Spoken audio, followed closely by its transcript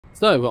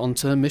So, on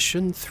to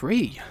mission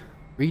 3.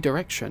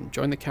 Redirection.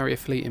 Join the carrier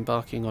fleet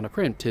embarking on a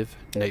preemptive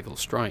naval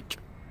strike.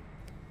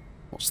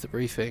 What's the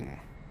briefing?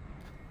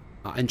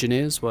 Our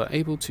engineers were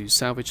able to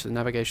salvage the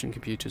navigation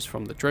computers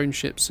from the drone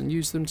ships and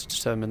use them to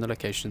determine the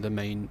location of the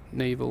main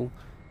naval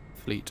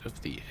fleet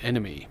of the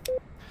enemy.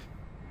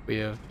 We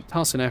have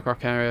tasked an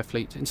aircraft carrier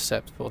fleet to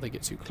intercept before they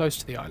get too close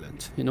to the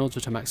island. In order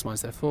to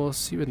maximise their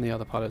force, you and the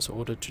other pilots are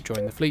ordered to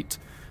join the fleet.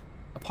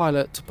 A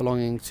pilot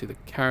belonging to the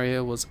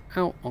carrier was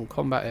out on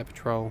combat air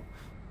patrol,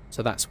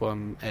 so that's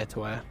one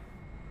air-to-air.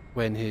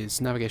 When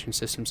his navigation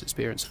systems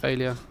experience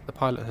failure, the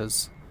pilot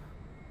is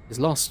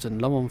lost and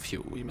low on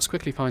fuel. You must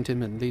quickly find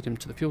him and lead him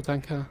to the fuel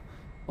tanker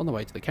on the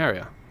way to the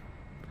carrier.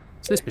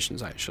 So this mission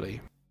is actually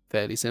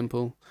fairly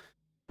simple.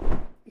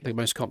 The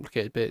most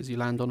complicated bit is you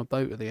land on a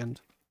boat at the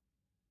end.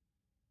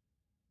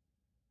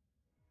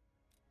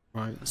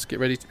 Right, let's get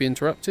ready to be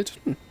interrupted.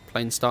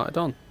 Plane started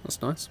on.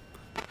 That's nice.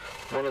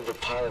 One of the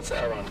pilots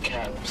out on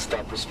camp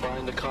stopped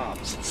responding to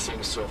comms and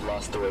seems to have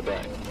lost their way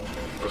back.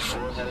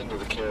 Before heading to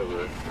the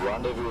carrier,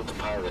 rendezvous with the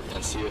pilot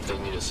and see if they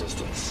need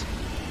assistance.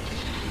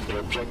 Your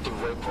objective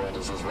waypoint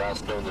is his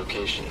last known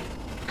location.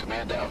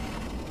 Command out.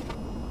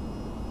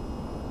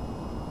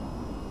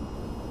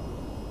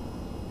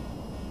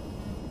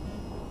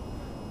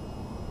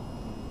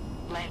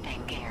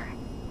 Landing gear.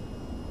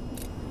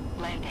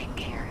 Landing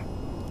gear.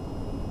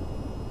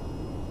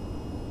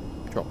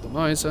 Drop the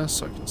visor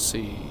so I can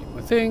see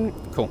my thing.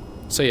 Cool.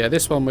 So yeah,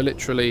 this one we're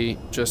literally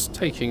just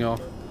taking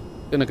off.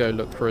 Gonna go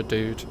look for a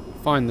dude,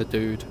 find the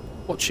dude,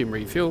 watch him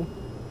refuel,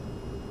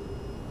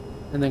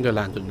 and then go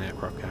land on an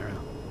aircraft carrier.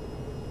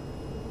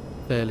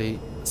 Fairly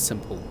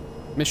simple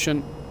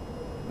mission.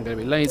 I'm gonna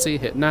be lazy,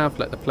 hit nav,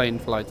 let the plane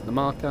fly to the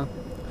marker.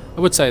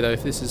 I would say though,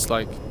 if this is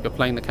like you're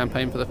playing the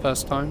campaign for the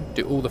first time,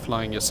 do all the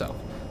flying yourself.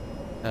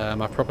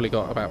 I've probably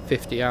got about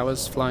 50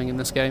 hours flying in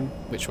this game,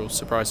 which will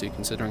surprise you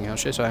considering how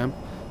shit I am.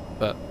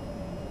 But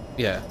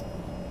yeah,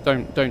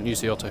 don't use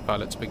the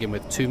autopilot to begin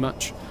with too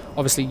much.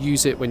 Obviously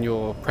use it when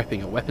you're prepping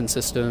your weapon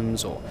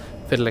systems or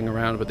fiddling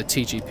around with the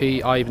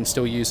TGP. I even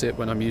still use it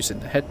when I'm using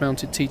the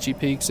head-mounted TGP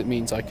because it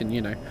means I can, you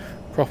know,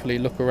 properly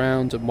look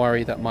around and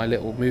worry that my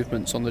little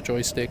movements on the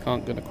joystick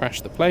aren't going to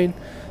crash the plane.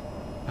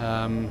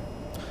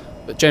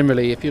 But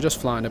generally, if you're just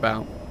flying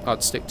about,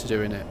 I'd stick to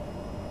doing it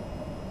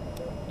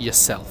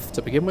yourself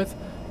to begin with.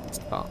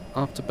 Start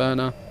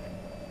afterburner,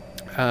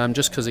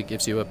 just because it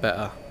gives you a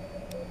better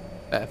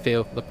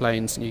feel for the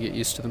planes and you get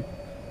used to them,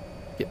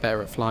 get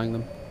better at flying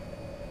them.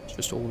 It's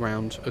just all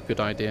round a good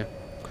idea.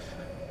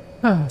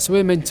 So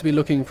we're meant to be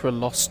looking for a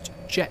lost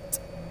jet.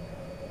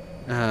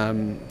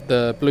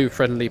 The blue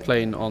friendly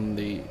plane on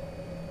the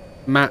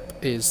map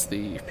is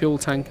the fuel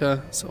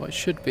tanker, so I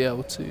should be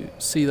able to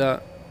see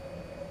that.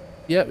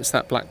 Yep, it's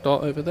that black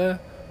dot over there.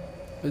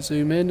 I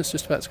zoom in, it's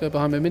just about to go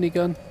behind my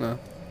minigun. No.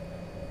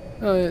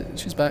 Oh yeah,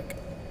 she's back.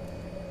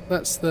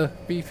 That's the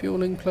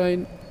refueling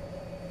plane.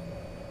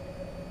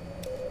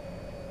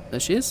 There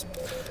she is.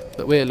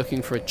 But we're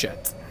looking for a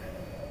jet.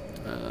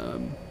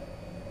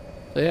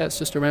 So yeah, it's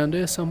just around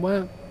here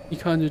somewhere. You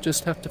kind of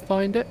just have to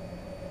find it.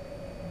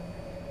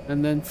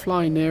 And then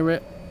fly near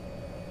it.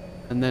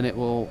 And then it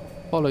will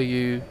follow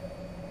you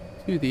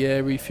to the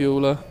air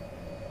refueler.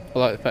 I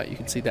like the fact you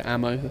can see the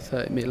ammo, the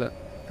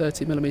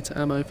 30mm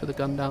ammo for the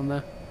gun down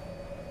there.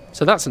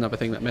 So that's another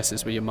thing that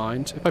messes with your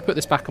mind. If I put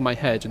this back on my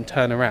head and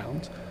turn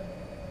around,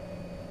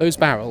 those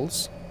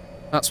barrels,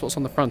 that's what's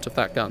on the front of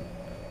that gun.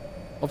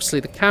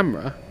 Obviously the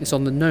camera is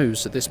on the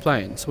nose of this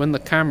plane, so when the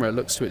camera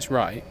looks to its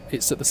right,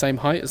 it's at the same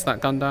height as that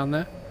gun down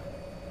there.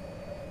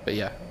 But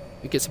yeah,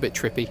 it gets a bit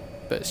trippy,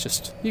 but it's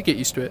just, you get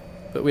used to it.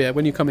 But yeah,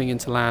 when you're coming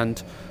into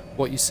land,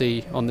 what you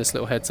see on this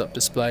little heads-up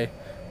display,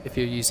 if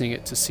you're using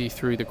it to see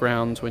through the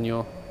ground when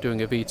you're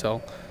doing a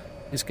VTOL,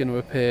 is going to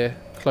appear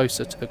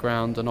closer to the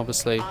ground, and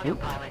obviously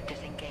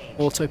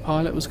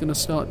autopilot was going to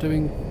start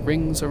doing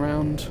rings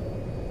around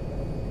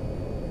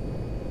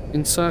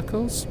in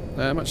circles.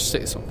 I might just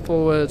stick this one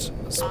forward.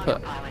 Let's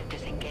put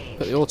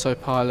the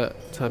autopilot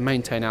to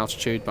maintain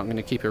altitude, but I'm going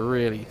to keep a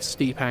really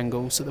steep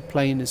angle so the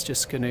plane is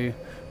just going to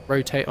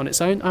rotate on its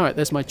own. Alright,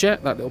 there's my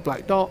jet, that little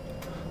black dot.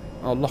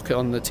 I'll lock it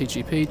on the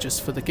TGP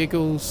just for the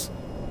giggles.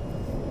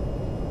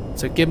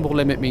 So gimbal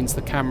limit means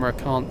the camera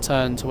can't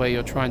turn to where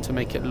you're trying to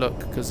make it look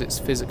because it's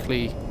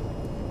physically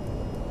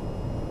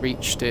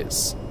reached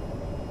its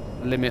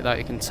limit that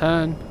it can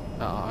turn.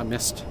 Oh, I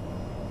missed.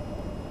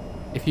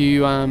 If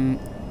you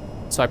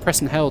so I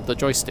pressed and held the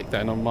joystick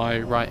then on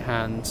my right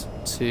hand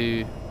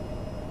to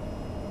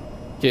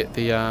get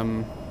the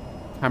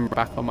camera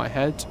back on my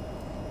head,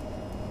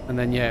 and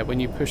then yeah, when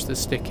you push the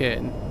stick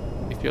in,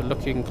 if you're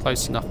looking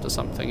close enough to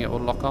something, it will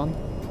lock on.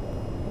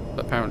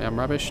 But apparently I'm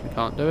rubbish and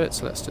can't do it,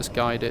 so let's just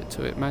guide it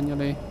to it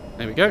manually.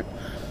 There we go.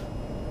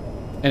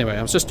 Anyway,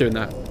 I was just doing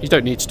that. You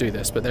don't need to do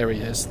this, but there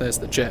he is. There's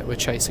the jet we're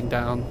chasing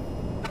down.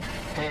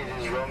 Hey,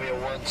 this is Romeo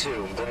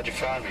 1-2. I'm glad you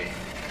found me.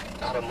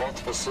 I had a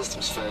multiple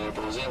systems failure,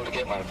 but was able to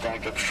get my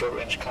backup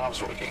short-range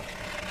comms working.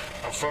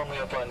 I'm firmly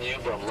up on you,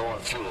 but I'm low on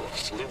fuel,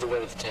 so lead the way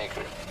to the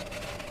tanker.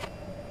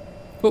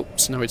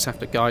 Oops, now we just have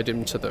to guide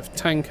him to the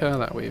tanker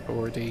that we've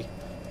already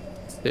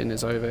seen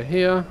is over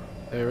here.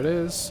 There it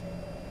is.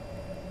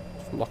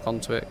 Just lock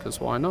onto it,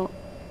 because why not?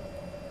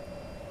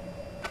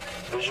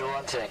 Visual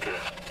on tanker.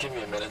 Give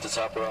me a minute to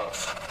top her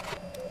off.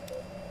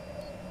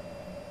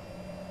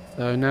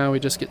 So now we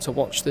just get to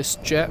watch this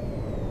jet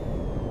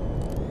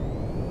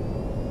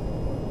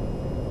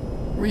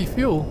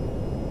refuel,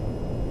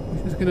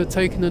 which is going to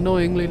take an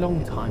annoyingly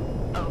long time.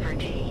 Over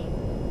G.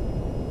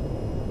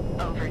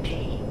 Over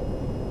G.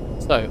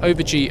 So,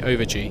 over G,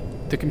 over G.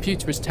 The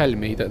computer is telling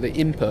me that the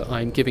input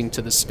I'm giving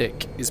to the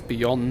stick is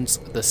beyond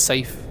the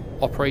safe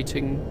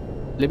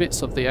operating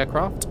limits of the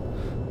aircraft.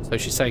 So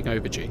she's saying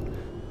over G.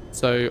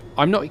 So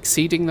I'm not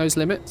exceeding those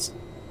limits.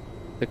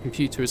 The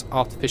computer is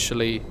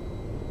artificially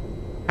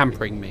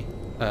hampering me,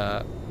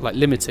 like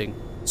limiting,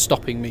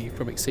 stopping me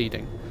from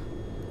exceeding.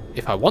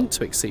 If I want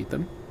to exceed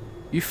them,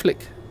 you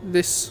flick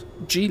this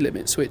G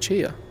limit switch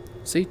here.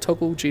 See,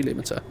 toggle G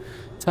limiter.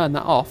 Turn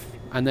that off,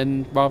 and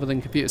then rather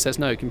than computer says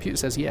no, computer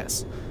says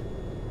yes.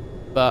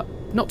 But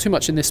not too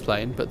much in this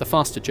plane, but the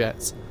faster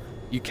jets,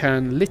 you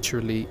can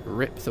literally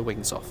rip the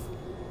wings off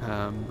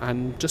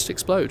and just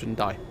explode and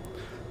die.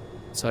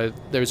 So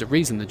there is a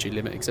reason the G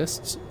limit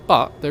exists,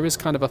 but there is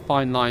kind of a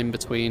fine line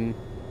between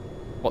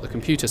what the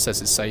computer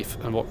says is safe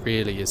and what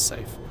really is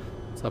safe.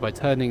 So by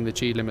turning the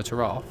G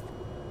limiter off,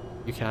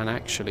 you can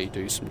actually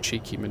do some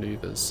cheeky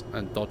maneuvers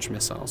and dodge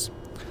missiles.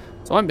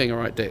 So I'm being a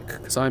right dick,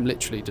 because I'm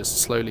literally just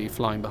slowly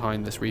flying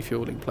behind this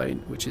refueling plane,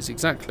 which is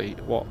exactly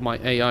what my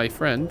AI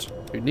friend,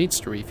 who needs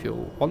to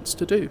refuel, wants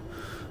to do.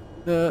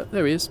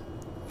 There he is.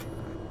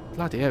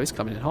 Bloody hell, he's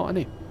coming in hot, isn't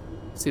he?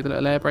 See the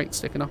little air brake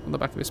sticking up on the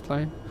back of his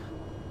plane?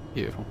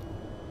 Beautiful.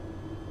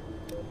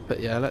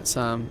 But yeah, let's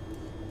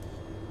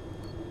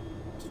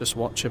just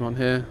watch him on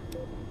here.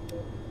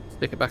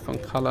 Stick it back on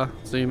colour,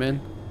 zoom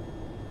in.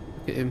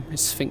 Look at him,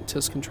 his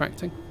sphincter's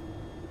contracting.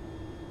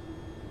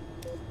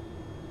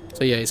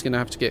 So yeah, he's going to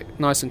have to get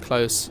nice and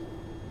close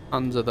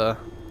under the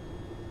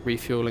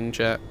refueling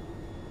jet,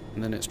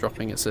 and then it's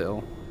dropping its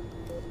little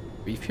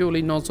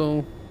refueling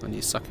nozzle, and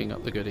he's sucking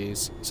up the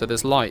goodies. So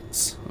there's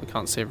lights, we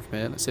can't see them from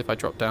here, let's see if I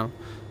drop down.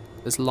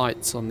 There's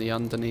lights on the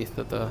underneath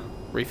of the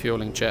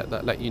refueling jet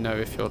that let you know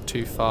if you're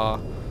too far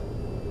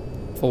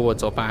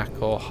forwards or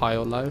back or high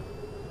or low.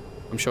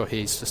 I'm sure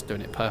he's just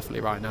doing it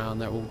perfectly right now,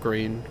 and they're all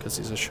green because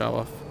he's a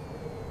show-off.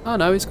 Oh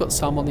no, he's got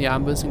some on the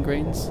ambers and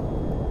greens.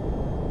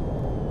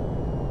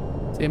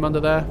 See him under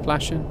there,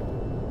 flashing?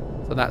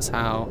 So that's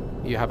how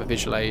you have a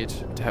visual aid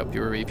to help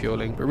you with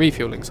refueling. But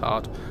refueling's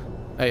hard.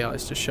 AI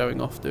is just showing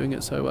off doing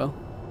it so well.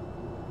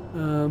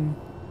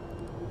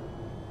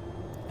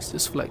 It's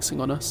just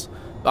flexing on us.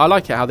 But I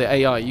like it how the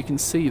AI, you can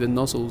see the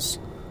nozzles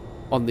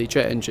on the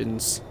jet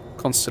engines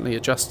constantly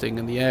adjusting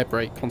and the air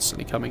brake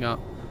constantly coming up.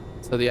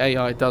 So the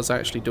AI does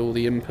actually do all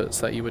the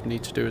inputs that you would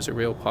need to do as a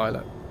real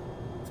pilot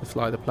to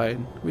fly the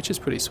plane, which is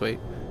pretty sweet.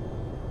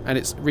 And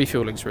it's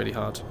refueling's really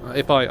hard.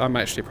 I'm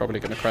actually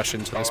probably going to crash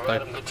into this plane.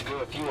 I'm good to go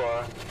if you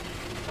are.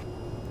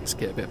 Let's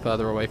get a bit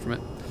further away from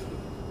it.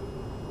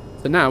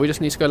 So now we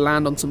just need to go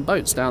land on some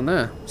boats down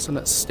there. So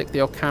let's stick the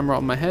old camera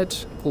on my head,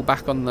 pull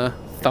back on the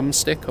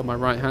thumbstick on my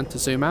right hand to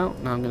zoom out.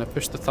 Now I'm going to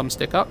push the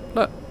thumbstick up.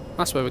 Look,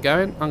 that's where we're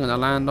going. I'm going to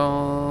land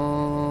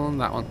on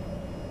that one.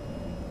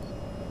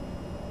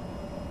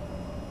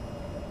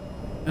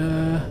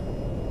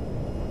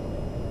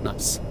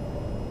 Nice.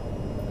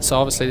 So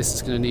obviously this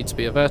is going to need to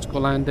be a vertical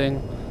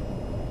landing.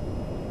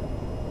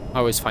 I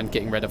always find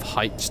getting rid of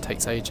height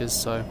takes ages,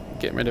 so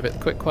getting rid of it the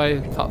quick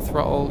way, cut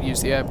throttle,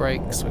 use the air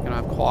brakes. We're going to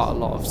have quite a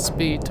lot of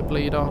speed to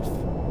bleed off.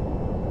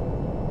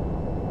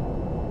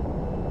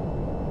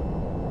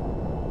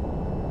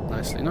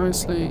 Nicely,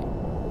 nicely.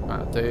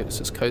 That'll do. Let's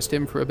just coast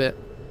in for a bit.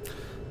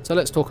 So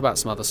let's talk about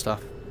some other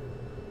stuff.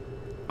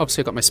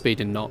 Obviously I've got my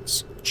speed in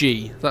knots.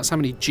 G, that's how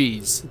many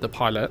G's the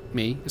pilot,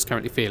 me, is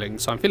currently feeling.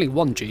 So I'm feeling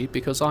 1 G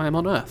because I am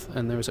on Earth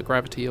and there is a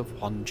gravity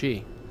of 1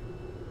 G.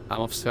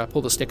 Obviously if I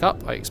pull the stick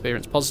up, I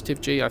experience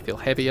positive G, I feel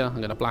heavier, I'm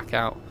going to black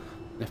out.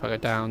 And if I go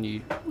down,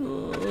 you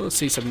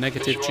see some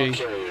negative G.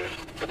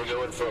 Gonna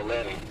go in for a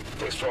landing.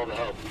 Thanks for all the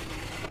help.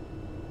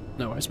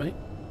 No worries, mate.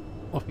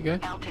 Off you go.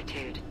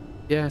 Altitude.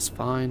 Yes,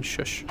 fine,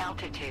 shush.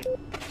 Altitude.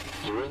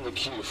 You're in the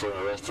queue for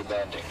an arrested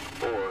landing,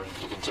 or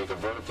you can take a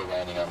vertical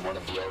landing on one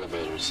of the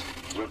elevators.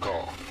 Your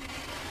call.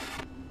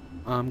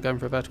 I'm going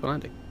for a vertical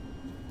landing.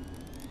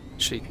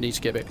 Actually, need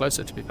to get a bit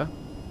closer, to be fair.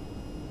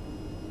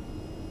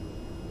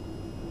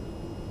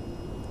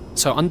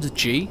 So under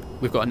G,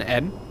 we've got an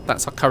M.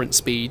 That's our current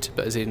speed,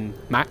 but as in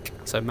Mach.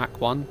 So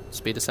Mach 1,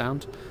 speed of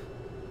sound.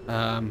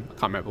 I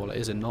can't remember what it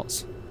is in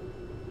knots.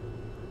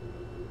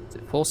 Is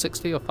it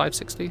 460 or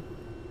 560?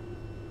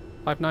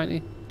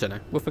 590? Don't know.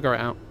 We'll figure it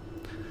out.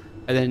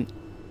 And then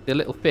the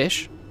little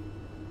fish,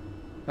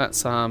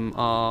 that's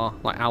our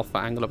like alpha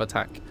angle of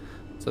attack.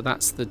 So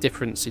that's the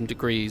difference in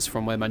degrees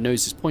from where my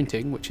nose is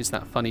pointing, which is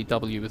that funny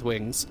W with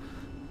wings,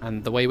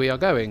 and the way we are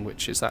going,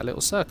 which is that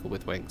little circle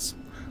with wings.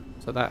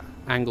 So that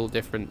angle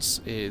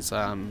difference is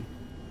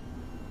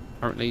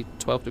currently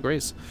 12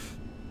 degrees.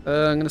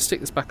 I'm going to stick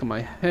this back on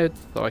my head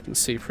so I can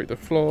see through the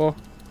floor.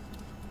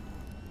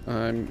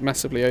 I'm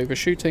massively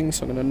overshooting,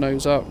 so I'm going to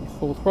nose up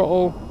full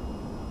throttle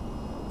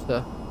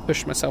to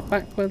push myself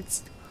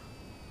backwards.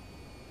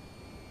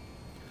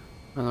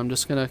 And I'm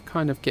just going to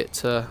kind of get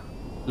to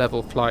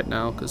level flight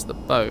now because the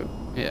boat,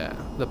 yeah,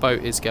 the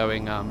boat is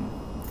going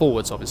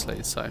forwards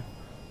obviously, so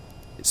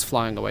it's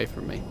flying away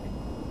from me.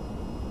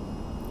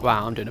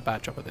 Wow, I'm doing a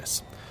bad job of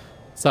this.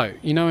 So,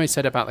 you know I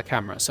said about the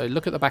camera, so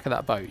look at the back of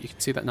that boat, you can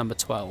see that number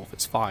 12,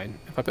 it's fine.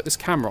 If I put this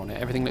camera on it,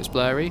 everything looks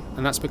blurry,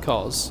 and that's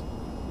because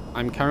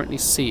I'm currently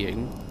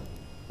seeing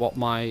what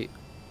my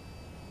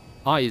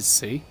eyes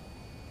see,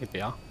 here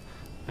we are,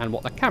 and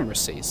what the camera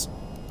sees.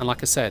 And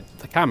like I said,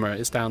 the camera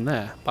is down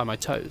there by my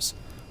toes.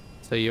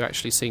 So you're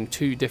actually seeing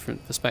two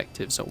different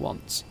perspectives at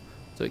once.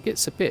 So it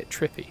gets a bit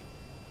trippy.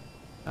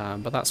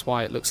 But that's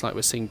why it looks like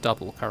we're seeing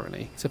double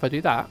currently. So if I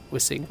do that, we're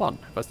seeing one.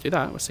 If I do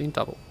that, we're seeing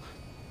double.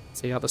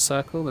 See how the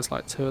circle, there's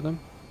like two of them.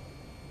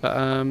 But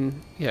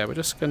yeah, we're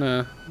just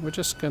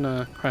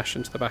gonna crash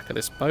into the back of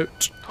this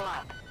boat. Pull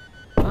up.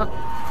 Ah.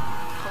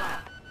 Pull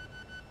up.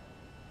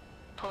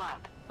 Pull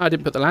up. I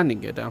didn't put the landing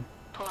gear down.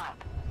 Pull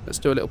up. Let's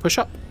do a little push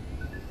up.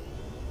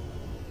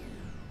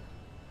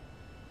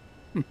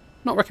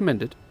 Not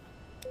recommended.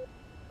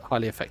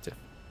 Highly effective.